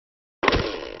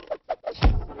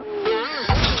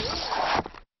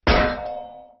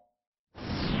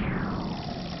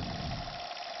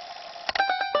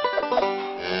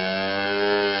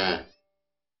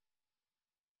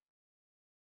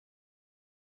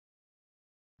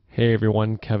Hey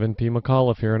everyone, Kevin P.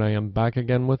 McAuliffe here, and I am back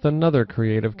again with another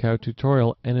Creative Cow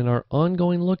tutorial. And in our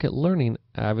ongoing look at learning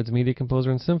Avid's Media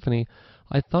Composer and Symphony,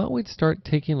 I thought we'd start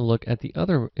taking a look at the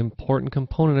other important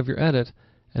component of your edit,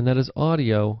 and that is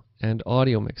audio and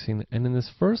audio mixing. And in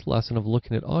this first lesson of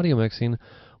looking at audio mixing,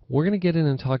 we're going to get in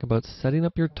and talk about setting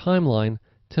up your timeline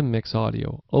to mix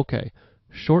audio. Okay,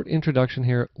 short introduction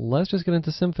here. Let's just get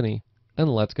into Symphony, and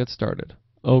let's get started.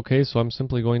 Okay, so I'm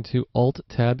simply going to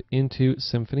Alt-Tab into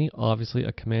Symphony, obviously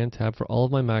a Command Tab for all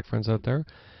of my Mac friends out there.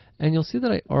 And you'll see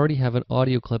that I already have an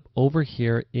audio clip over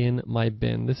here in my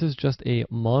bin. This is just a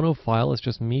mono file, it's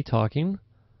just me talking.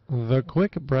 The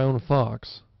quick brown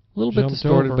fox. A little bit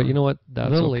distorted, but you know what?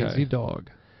 That's okay. The lazy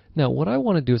dog. Now, what I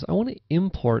want to do is I want to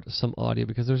import some audio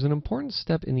because there's an important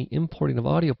step in the importing of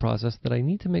audio process that I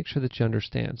need to make sure that you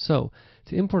understand. So,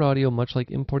 to import audio, much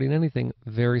like importing anything,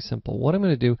 very simple. What I'm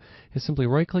going to do is simply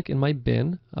right-click in my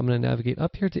bin. I'm going to navigate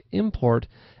up here to import,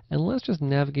 and let's just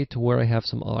navigate to where I have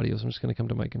some audio. So I'm just going to come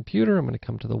to my computer. I'm going to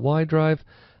come to the Y drive.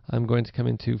 I'm going to come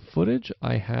into footage.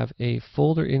 I have a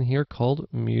folder in here called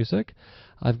music.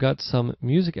 I've got some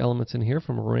music elements in here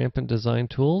from Rampant Design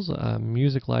Tools,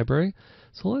 music library.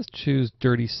 So let's choose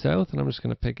Dirty South, and I'm just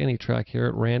going to pick any track here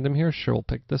at random here. Sure, we'll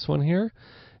pick this one here.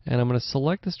 And I'm going to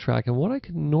select this track. And what I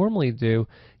could normally do,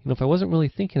 if I wasn't really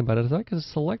thinking about it, is I could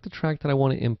select the track that I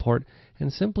want to import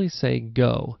and simply say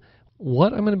go.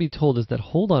 What I'm going to be told is that,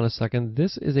 hold on a second,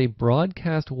 this is a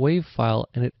broadcast wave file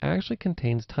and it actually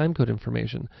contains timecode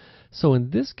information. So in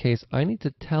this case, I need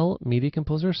to tell Media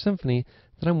Composer Symphony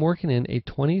that I'm working in a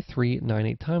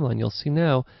 2398 timeline. You'll see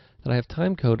now that I have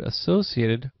timecode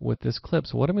associated with this clip.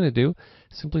 So what I'm going to do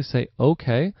is simply say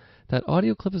OK. That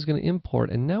audio clip is going to import,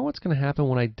 and now what's going to happen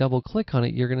when I double click on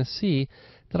it, you're going to see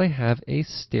that I have a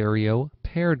stereo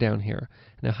pair down here.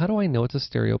 Now how do I know it's a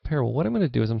stereo pair? Well, what I'm going to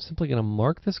do is I'm simply going to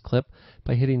mark this clip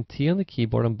by hitting T on the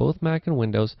keyboard on both Mac and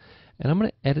Windows, and I'm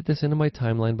going to edit this into my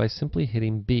timeline by simply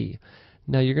hitting B.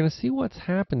 Now you're going to see what's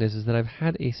happened is that I've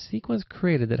had a sequence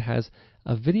created that has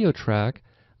a video track,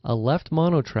 a left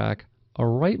mono track, a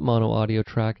right mono audio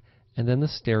track, and then the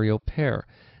stereo pair.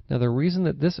 Now the reason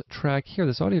that this track here,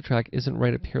 this audio track, isn't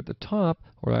right up here at the top,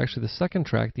 or actually the second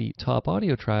track, the top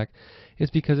audio track, is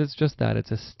because it's just that.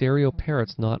 It's a stereo pair,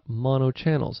 it's not mono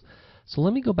channels. So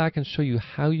let me go back and show you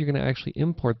how you're going to actually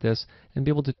import this and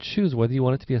be able to choose whether you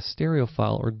want it to be a stereo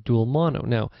file or dual mono.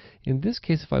 Now, in this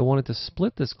case, if I wanted to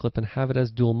split this clip and have it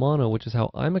as dual mono, which is how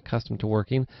I'm accustomed to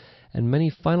working, and many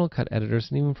Final Cut editors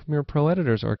and even Premiere Pro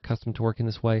editors are accustomed to working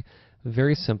this way,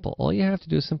 very simple. All you have to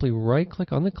do is simply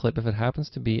right-click on the clip if it happens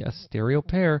to be a stereo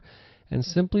pair and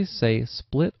simply say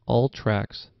split all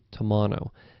tracks to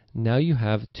mono. Now you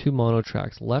have two mono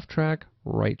tracks, left track,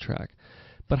 right track.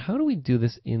 But how do we do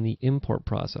this in the import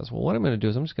process? Well, what I'm going to do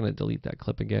is I'm just going to delete that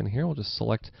clip again here. We'll just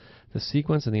select the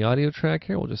sequence and the audio track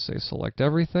here. We'll just say select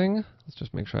everything. Let's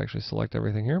just make sure I actually select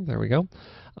everything here. There we go.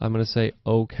 I'm going to say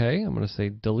OK. I'm going to say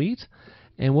delete.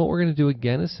 And what we're going to do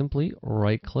again is simply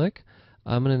right-click.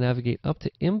 I'm going to navigate up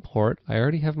to import. I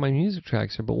already have my music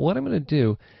tracks here, but what I'm going to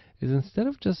do is instead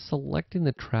of just selecting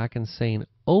the track and saying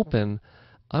open,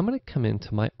 I'm going to come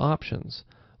into my options.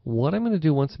 What I'm going to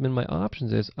do once I'm in my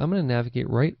options is I'm going to navigate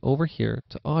right over here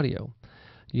to audio.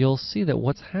 You'll see that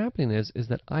what's happening is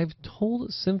that I've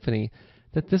told Symphony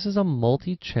that this is a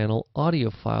multi-channel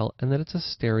audio file and that it's a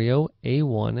stereo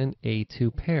A1 and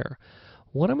A2 pair.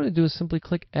 What I'm going to do is simply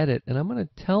click edit, and I'm going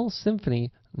to tell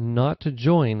Symphony not to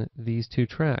join these two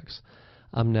tracks.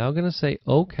 I'm now going to say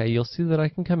OK. You'll see that I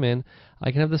can come in.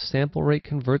 I can have the sample rate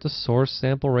convert the source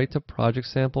sample rate to project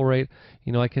sample rate.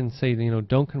 I can say,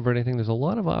 don't convert anything. There's a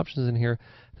lot of options in here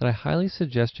that I highly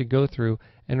suggest you go through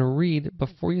and read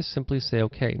before you simply say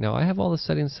OK. Now, I have all the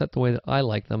settings set the way that I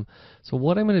like them. So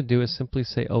what I'm going to do is simply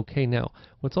say OK. Now,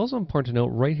 what's also important to note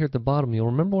right here at the bottom, you'll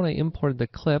remember when I imported the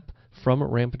clip from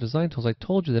Rampant Design Tools, I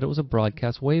told you that it was a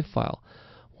broadcast wave file.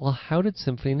 Well, how did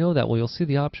Symphony know that? Well, you'll see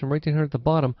the option right down here at the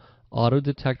bottom, Auto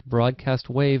Detect Broadcast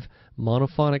Wave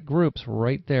Monophonic Groups,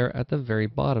 right there at the very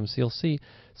bottom. So you'll see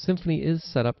Symphony is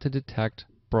set up to detect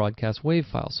broadcast wave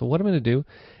files. So what I'm going to do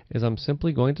is I'm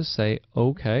simply going to say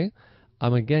OK.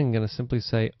 I'm again going to simply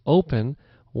say open.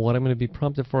 What I'm going to be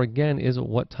prompted for again is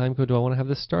what timecode do I want to have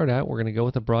this start at? We're going to go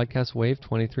with the broadcast wave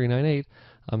 2398.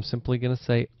 I'm simply going to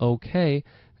say OK,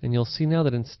 and you'll see now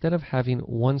that instead of having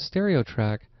one stereo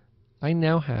track, I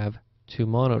now have two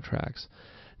mono tracks.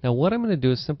 Now what I'm going to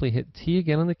do is simply hit T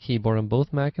again on the keyboard on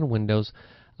both Mac and Windows.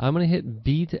 I'm going to hit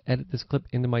B to edit this clip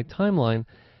into my timeline.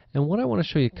 And what I want to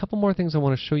show you, a couple more things I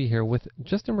want to show you here with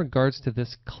just in regards to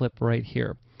this clip right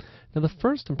here. Now the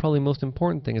first and probably most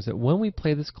important thing is that when we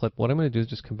play this clip, what I'm going to do is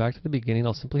just come back to the beginning.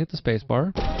 I'll simply hit the space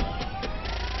bar.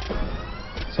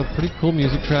 So pretty cool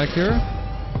music track here.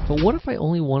 But what if I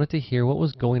only wanted to hear what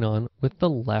was going on with the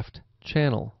left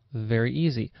channel? Very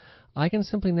easy. I can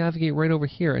simply navigate right over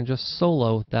here and just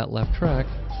solo that left track,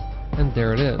 and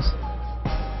there it is.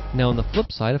 Now on the flip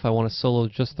side, if I want to solo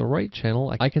just the right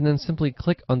channel, I can then simply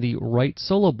click on the right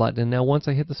solo button, and now once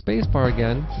I hit the space bar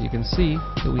again, you can see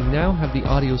that we now have the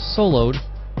audio soloed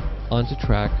onto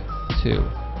track 2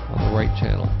 on the right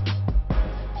channel.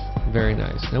 Very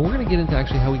nice. Now we're going to get into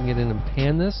actually how we can get in and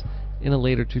pan this in a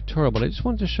later tutorial, but I just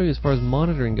wanted to show you as far as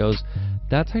monitoring goes,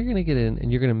 that's how you're going to get in, and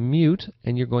you're going to mute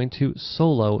and you're going to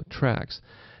solo tracks.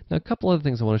 Now a couple other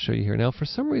things I want to show you here. Now for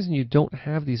some reason you don't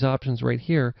have these options right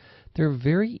here, they're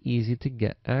very easy to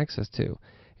get access to.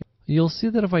 You'll see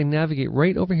that if I navigate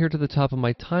right over here to the top of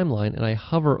my timeline and I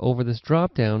hover over this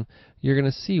drop down, you're going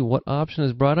to see what option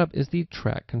is brought up is the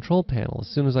track control panel. As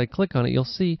soon as I click on it, you'll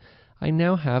see I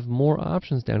now have more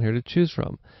options down here to choose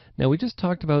from. Now we just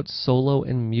talked about solo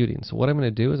and muting, so what I'm going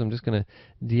to do is I'm just going to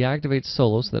deactivate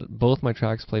solo so that both my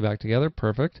tracks play back together.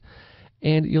 Perfect.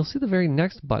 And you'll see the very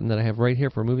next button that I have right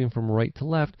here for moving from right to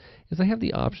left is I have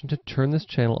the option to turn this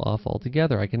channel off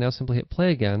altogether. I can now simply hit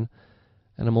play again,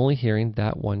 and I'm only hearing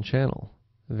that one channel.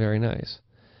 Very nice.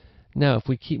 Now if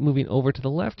we keep moving over to the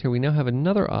left here, we now have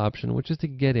another option, which is to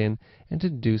get in and to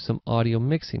do some audio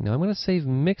mixing. Now I'm going to save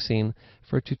mixing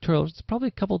for a tutorial. It's probably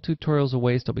a couple tutorials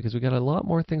away still, because we've got a lot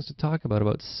more things to talk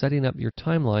about setting up your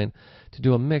timeline to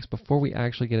do a mix before we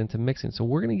actually get into mixing. So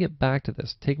we're going to get back to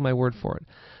this. Take my word for it.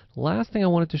 Last thing I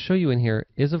wanted to show you in here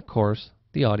is, of course,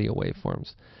 the audio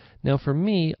waveforms. Now for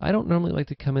me, I don't normally like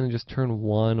to come in and just turn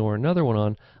one or another one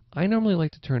on. I normally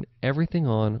like to turn everything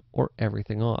on or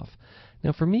everything off.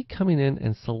 Now for me, coming in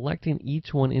and selecting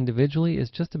each one individually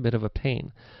is just a bit of a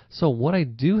pain. So what I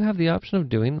do have the option of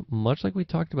doing, much like we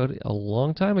talked about a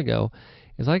long time ago,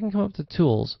 is I can come up to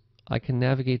Tools, I can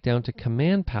navigate down to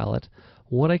Command Palette.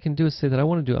 What I can do is say that I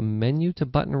want to do a menu to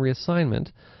button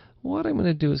reassignment. What I'm going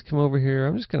to do is come over here,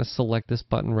 I'm just going to select this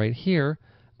button right here.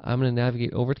 I'm going to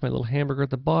navigate over to my little hamburger at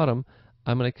the bottom.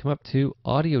 I'm going to come up to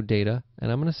Audio Data,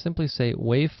 and I'm going to simply say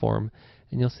Waveform.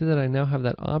 And you'll see that I now have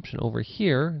that option over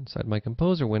here inside my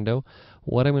Composer window.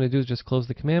 What I'm going to do is just close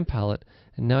the Command Palette,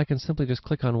 and now I can simply just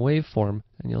click on Waveform,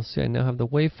 and you'll see I now have the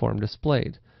waveform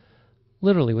displayed,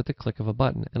 literally with the click of a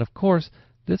button. And of course,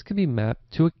 this can be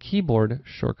mapped to a keyboard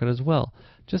shortcut as well.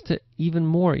 Just to even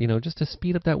more, just to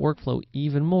speed up that workflow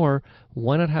even more,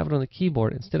 why not have it on the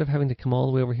keyboard instead of having to come all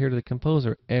the way over here to the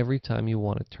Composer every time you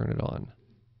want to turn it on?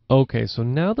 Okay, so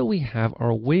now that we have our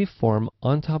waveform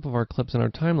on top of our clips in our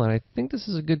timeline, I think this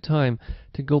is a good time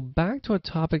to go back to a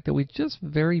topic that we just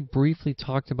very briefly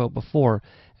talked about before,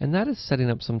 and that is setting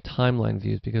up some timeline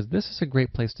views, because this is a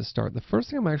great place to start. The first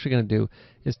thing I'm actually going to do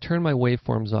is turn my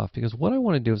waveforms off, because what I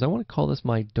want to do is I want to call this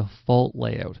my default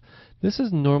layout. This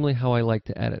is normally how I like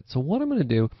to edit. So what I'm going to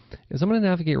do is I'm going to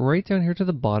navigate right down here to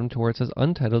the bottom to where it says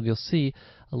Untitled. You'll see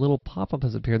a little pop-up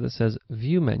has appeared that says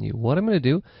View Menu. What I'm going to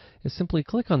do is simply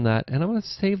click on that, and I'm going to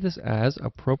save this as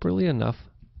appropriately enough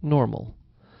normal.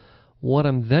 What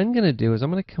I'm then going to do is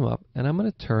I'm going to come up and I'm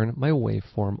going to turn my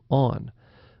waveform on.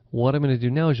 What I'm going to do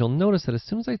now is you'll notice that as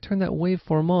soon as I turn that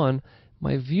waveform on,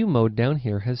 my view mode down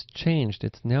here has changed.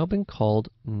 It's now been called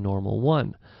Normal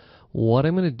 1. What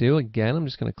I'm going to do, again, I'm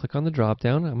just going to click on the drop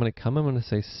down. I'm going to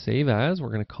say Save As. We're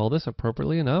going to call this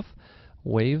appropriately enough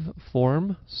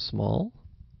Waveform Small.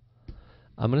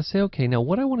 I'm going to say OK. Now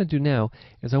what I want to do now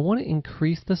is I want to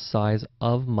increase the size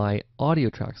of my audio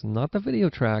tracks, not the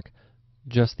video track,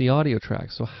 just the audio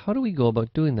track. So how do we go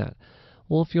about doing that?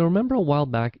 Well, if you remember a while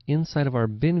back inside of our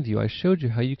bin view, I showed you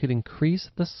how you could increase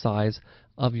the size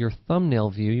of your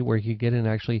thumbnail view where you get in and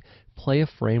actually play a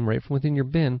frame right from within your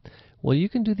bin. Well, you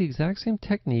can do the exact same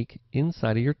technique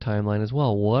inside of your timeline as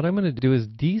well. What I'm going to do is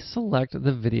deselect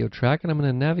the video track, and I'm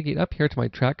going to navigate up here to my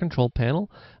track control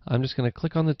panel. I'm just going to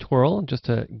click on the twirl just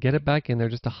to get it back in there,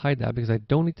 just to hide that, because I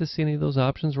don't need to see any of those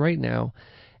options right now.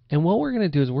 And what we're going to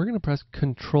do is we're going to press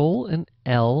Control and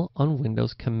L on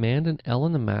Windows, Command and L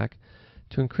on the Mac,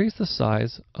 to increase the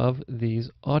size of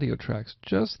these audio tracks.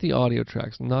 Just the audio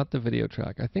tracks, not the video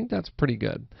track. I think that's pretty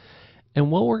good. And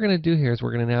what we're going to do here is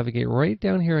we're going to navigate right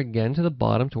down here again to the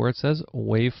bottom to where it says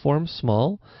Waveform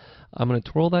Small. I'm going to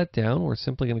twirl that down. We're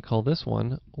simply going to call this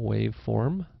one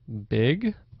Waveform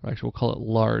Big. Or actually, we'll call it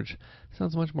Large.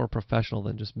 Sounds much more professional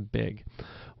than just big.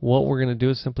 What we're going to do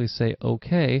is simply say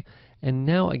OK. And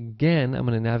now again, I'm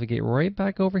going to navigate right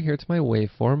back over here to my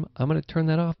waveform. I'm going to turn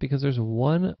that off because there's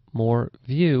one more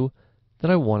view that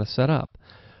I want to set up.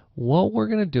 What we're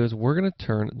going to do is we're going to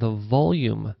turn the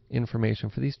volume information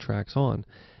for these tracks on.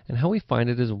 And how we find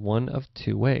it is one of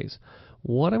two ways.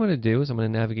 What I'm going to do is I'm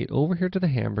going to navigate over here to the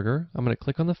hamburger. I'm going to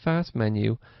click on the fast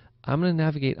menu. I'm going to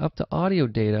navigate up to audio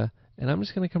data, and I'm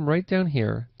just going to come right down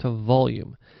here to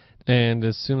volume. And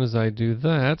as soon as I do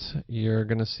that, you're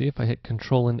going to see if I hit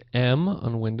Control and M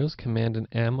on Windows, Command and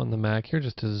M on the Mac here,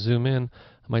 just to zoom in on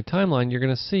my timeline, you're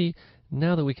going to see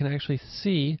now that we can actually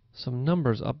see some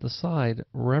numbers up the side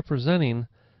representing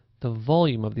the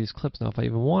volume of these clips. Now, if I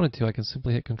even wanted to, I can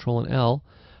simply hit Control and L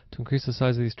to increase the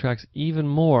size of these tracks even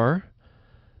more.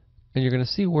 And you're going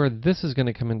to see where this is going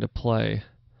to come into play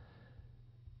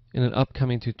in an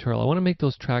upcoming tutorial. I want to make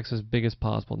those tracks as big as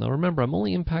possible. Now remember, I'm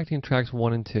only impacting tracks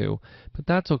 1 and 2, but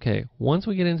that's okay. Once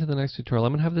we get into the next tutorial,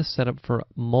 I'm going to have this set up for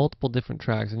multiple different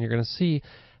tracks, and you're going to see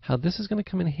how this is going to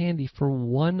come in handy for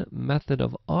one method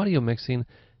of audio mixing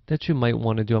that you might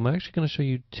want to do. I'm actually going to show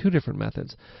you 2 different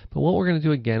methods. But what we're going to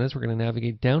do again is we're going to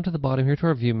navigate down to the bottom here to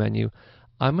our view menu.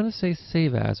 I'm going to say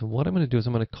Save As, and what I'm going to do is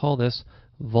I'm going to call this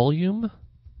Volume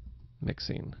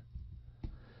Mixing.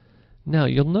 Now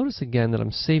you'll notice again that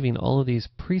I'm saving all of these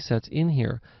presets in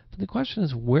here, but the question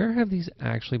is, where have these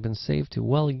actually been saved to?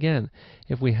 Well, again,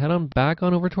 if we head on back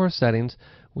on over to our settings,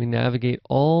 we navigate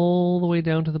all the way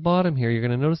down to the bottom here, you're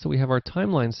going to notice that we have our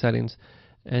timeline settings,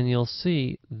 and you'll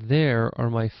see there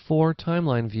are my 4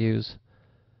 timeline views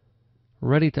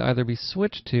ready to either be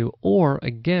switched to, or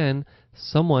again,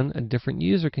 someone, a different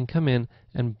user, can come in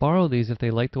and borrow these if they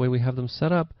like the way we have them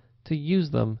set up to use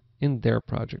them in their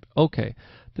project. Okay,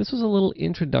 this was a little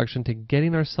introduction to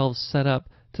getting ourselves set up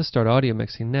to start audio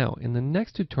mixing. Now, in the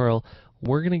next tutorial,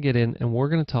 we're going to get in and we're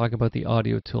going to talk about the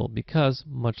audio tool because,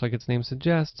 much like its name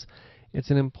suggests, it's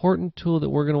an important tool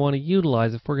that we're going to want to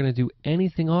utilize if we're going to do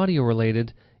anything audio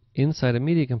related inside a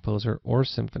Media Composer or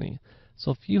Symphony.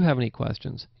 So if you have any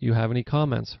questions, you have any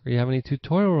comments, or you have any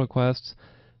tutorial requests,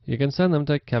 you can send them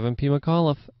to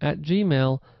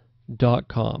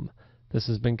kevinpmcauliffe@gmail.com. This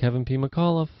has been Kevin P.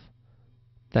 McAuliffe.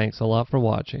 Thanks a lot for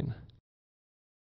watching.